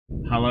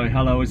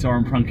Hello, it's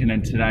Oren Prunken,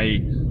 and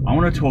today I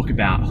want to talk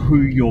about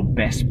who your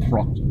best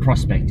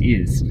prospect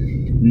is.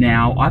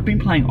 Now, I've been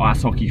playing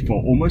ice hockey for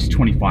almost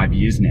 25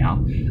 years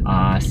now,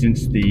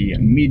 since the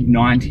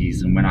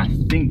mid-90s, and when I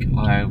think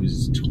I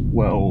was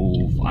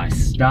 12, I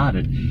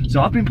started.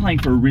 So I've been playing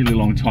for a really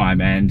long time,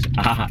 and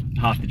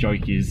half the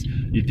joke is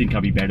you'd think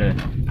I'd be better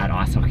at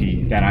ice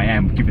hockey than I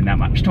am given that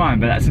much time,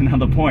 but that's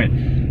another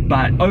point.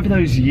 But over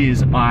those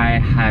years, I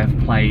have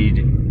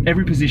played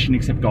every position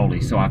except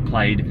goalie. So I've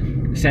played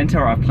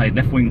center, I've played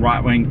left wing,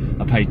 right wing,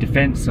 I played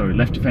defense, so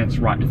left defense,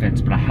 right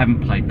defense, but I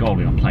haven't played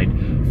goalie. I've played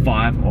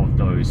 5 of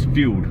those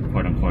field,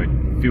 quote unquote,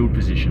 field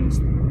positions,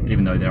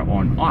 even though they're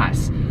on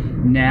ice.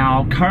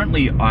 Now,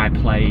 currently I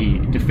play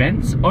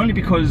defense only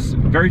because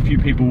very few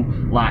people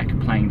like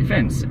playing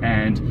defense,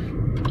 and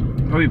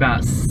probably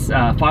about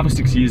 5 or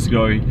 6 years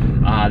ago,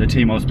 the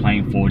team I was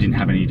playing for didn't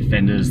have any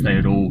defenders. They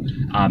had all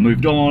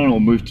moved on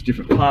or moved to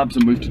different clubs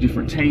or moved to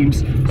different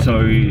teams,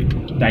 so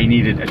they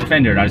needed a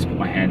defender, and I just put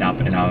my hand up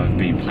and I've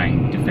been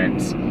playing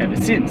defense ever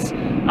since.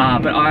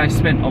 But I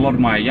spent a lot of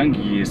my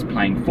younger years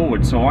playing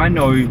forward, so I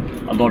know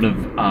a lot of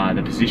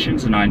the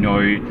positions and I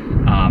know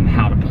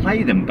how to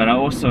play them, but I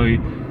also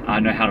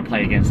know how to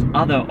play against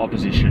other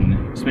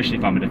opposition, especially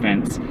if I'm a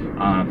defense,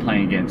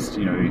 playing against,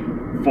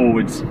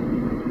 forwards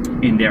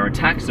in their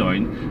attack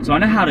zone. So I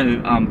know how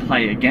to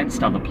play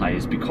against other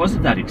players because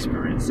of that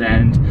experience.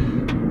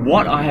 And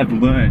what I have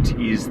learned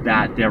is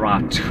that there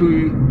are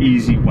 2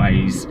 easy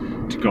ways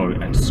to go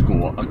and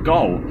score a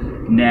goal.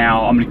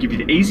 Now, I'm going to give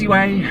you the easy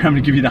way, I'm going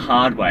to give you the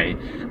hard way,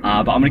 but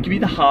I'm going to give you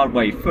the hard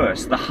way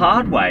first. The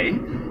hard way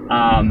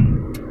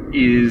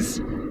is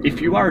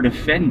if you are a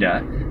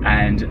defender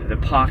and the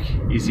puck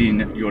is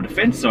in your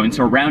defense zone,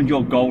 so around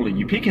your goalie,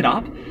 you pick it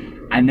up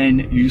and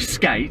then you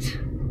skate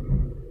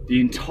the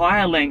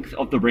entire length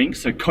of the rink,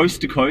 so coast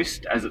to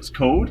coast as it's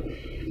called,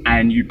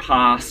 and you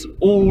pass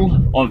all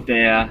of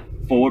their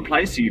forward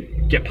players. So you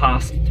get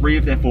past 3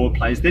 of their forward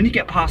players, then you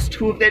get past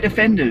 2 of their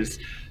defenders,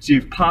 so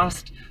you've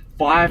passed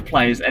 5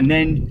 players, and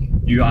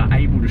then you are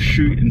able to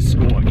shoot and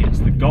score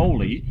against the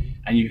goalie,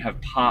 and you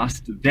have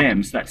passed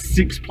them. So that's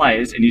 6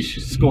 players, and you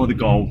should score the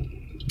goal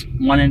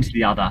one end to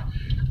the other.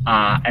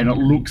 And it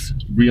looks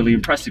really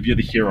impressive. You're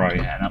the hero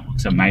and it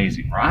looks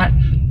amazing, right?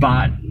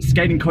 But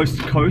skating coast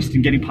to coast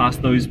and getting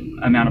past those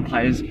amount of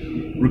players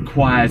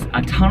requires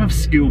a ton of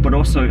skill, but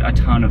also a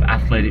ton of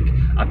athletic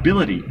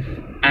ability.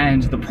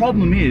 And the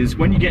problem is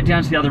when you get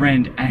down to the other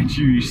end and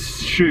you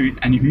shoot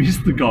and you miss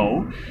the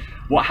goal,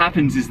 what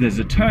happens is there's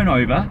a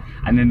turnover,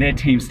 and then their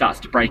team starts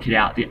to break it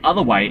out the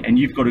other way, and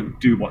you've got to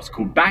do what's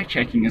called back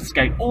checking and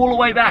skate all the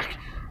way back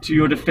to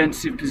your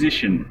defensive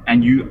position,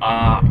 and you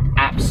are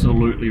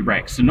absolutely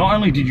wrecked. So not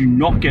only did you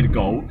not get a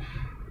goal,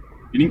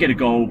 you didn't get a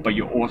goal, but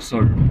you're also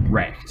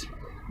wrecked.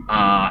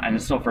 And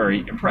it's not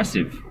very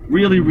impressive.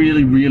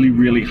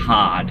 Really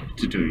hard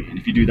to do. And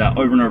if you do that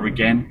over and over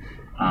again,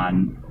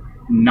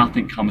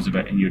 nothing comes of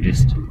it, and you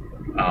just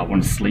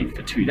want to sleep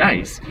for 2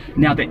 days.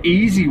 Now, the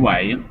easy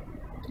way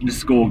to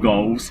score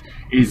goals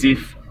is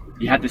if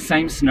you have the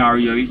same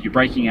scenario, you're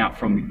breaking out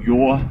from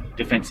your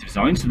defensive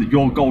zone, so that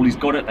your goalie's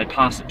got it, they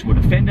pass it to a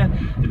defender,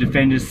 the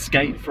defenders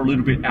skate for a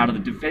little bit out of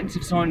the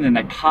defensive zone, and then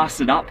they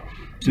pass it up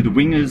to the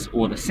wingers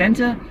or the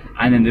center,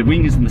 and then the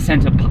wingers and the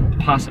center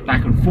pass it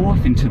back and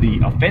forth into the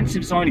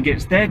offensive zone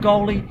against their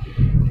goalie,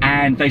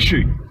 and they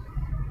shoot.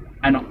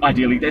 And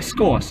ideally they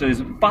score, so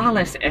there's far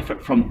less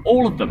effort from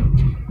all of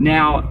them.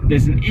 Now,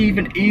 there's an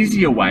even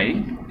easier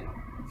way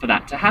for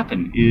that to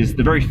happen, is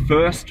the very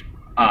first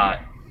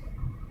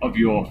of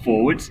your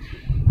forwards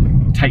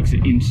takes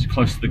it in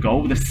close to the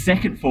goal. The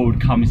second forward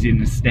comes in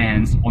and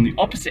stands on the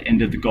opposite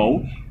end of the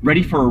goal,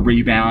 ready for a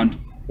rebound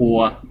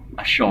or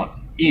a shot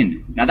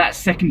in. Now, that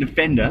second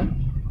defender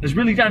has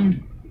really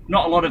done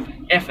not a lot of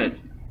effort.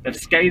 They've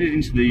skated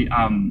into the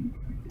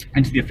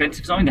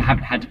offensive zone. They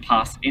haven't had to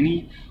pass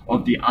any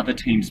of the other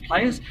team's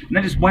players, and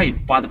they just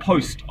wait by the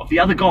post of the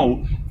other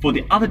goal for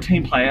the other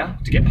team player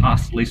to get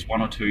past at least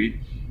 1 or 2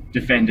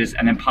 defenders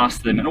and then pass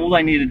them, and all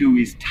they need to do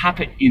is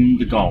tap it in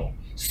the goal.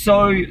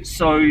 So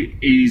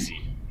easy.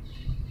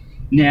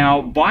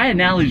 Now, by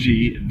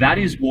analogy, that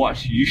is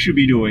what you should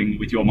be doing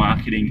with your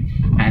marketing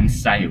and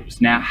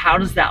sales. Now, how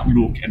does that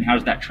look, and how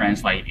does that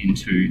translate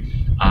into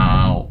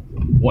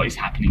what is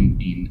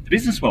happening in the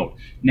business world?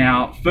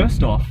 Now,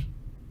 first off,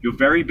 your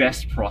very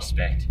best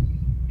prospect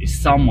is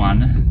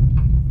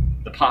someone,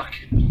 the puck,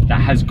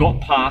 that has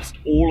got past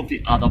all of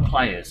the other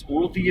players,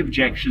 all of the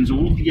objections,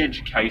 all of the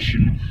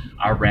education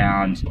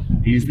around,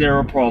 is there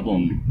a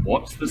problem?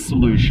 What's the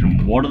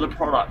solution? What are the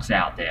products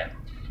out there?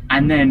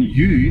 And then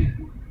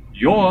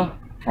your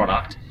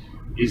product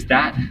is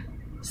that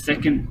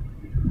second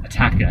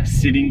attacker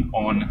sitting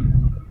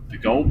on the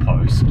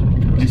goalpost,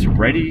 just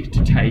ready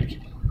to take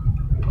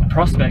a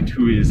prospect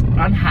who is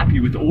unhappy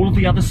with all of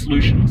the other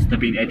solutions. They've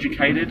been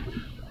educated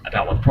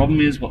about what the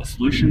problem is, what the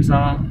solutions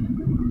are,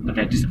 but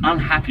they're just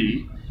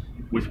unhappy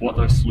with what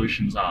those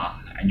solutions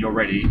are, and you're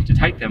ready to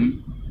take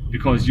them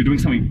because you're doing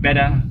something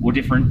better or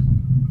different,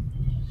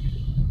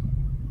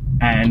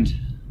 and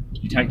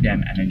You take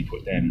them and then you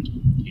put them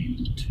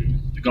into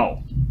the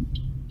goal.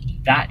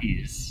 That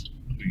is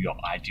who your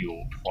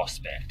ideal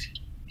prospect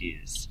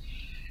is.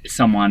 It's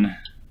someone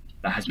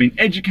that has been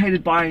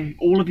educated by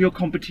all of your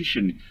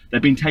competition.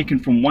 They've been taken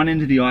from one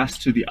end of the ice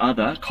to the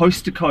other,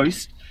 coast to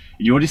coast.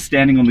 And you're just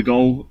standing on the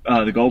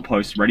goal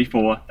post, ready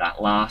for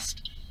that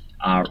last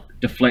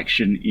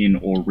deflection in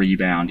or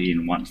rebound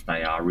in once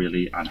they are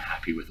really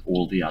unhappy with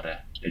all the other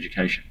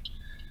education.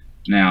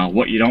 Now,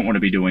 what you don't want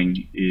to be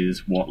doing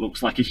is what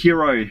looks like a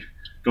hero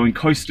going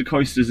coast to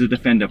coast as a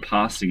defender,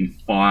 passing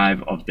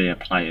 5 of their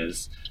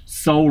players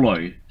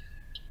solo,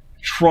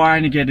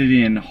 trying to get it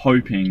in,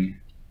 hoping,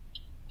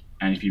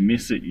 and if you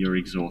miss it, you're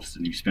exhausted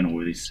and you spend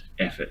all this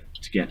effort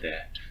to get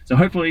there. So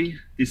hopefully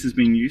this has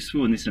been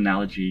useful and this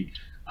analogy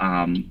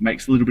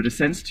makes a little bit of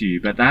sense to you,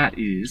 but that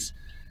is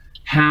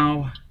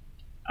how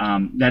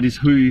that is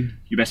who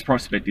your best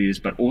prospect is,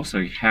 but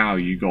also how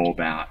you go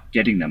about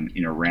getting them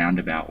in a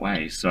roundabout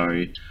way.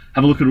 So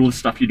have a look at all the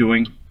stuff you're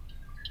doing.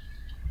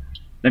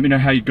 Let me know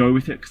how you go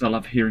with it, because I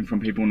love hearing from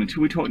people. And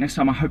until we talk next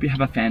time, I hope you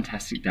have a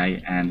fantastic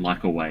day, and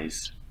like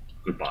always,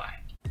 goodbye.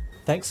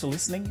 Thanks for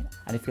listening,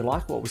 and if you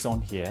like what was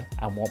on here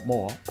and want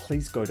more,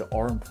 please go to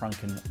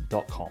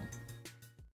orenprunken.com.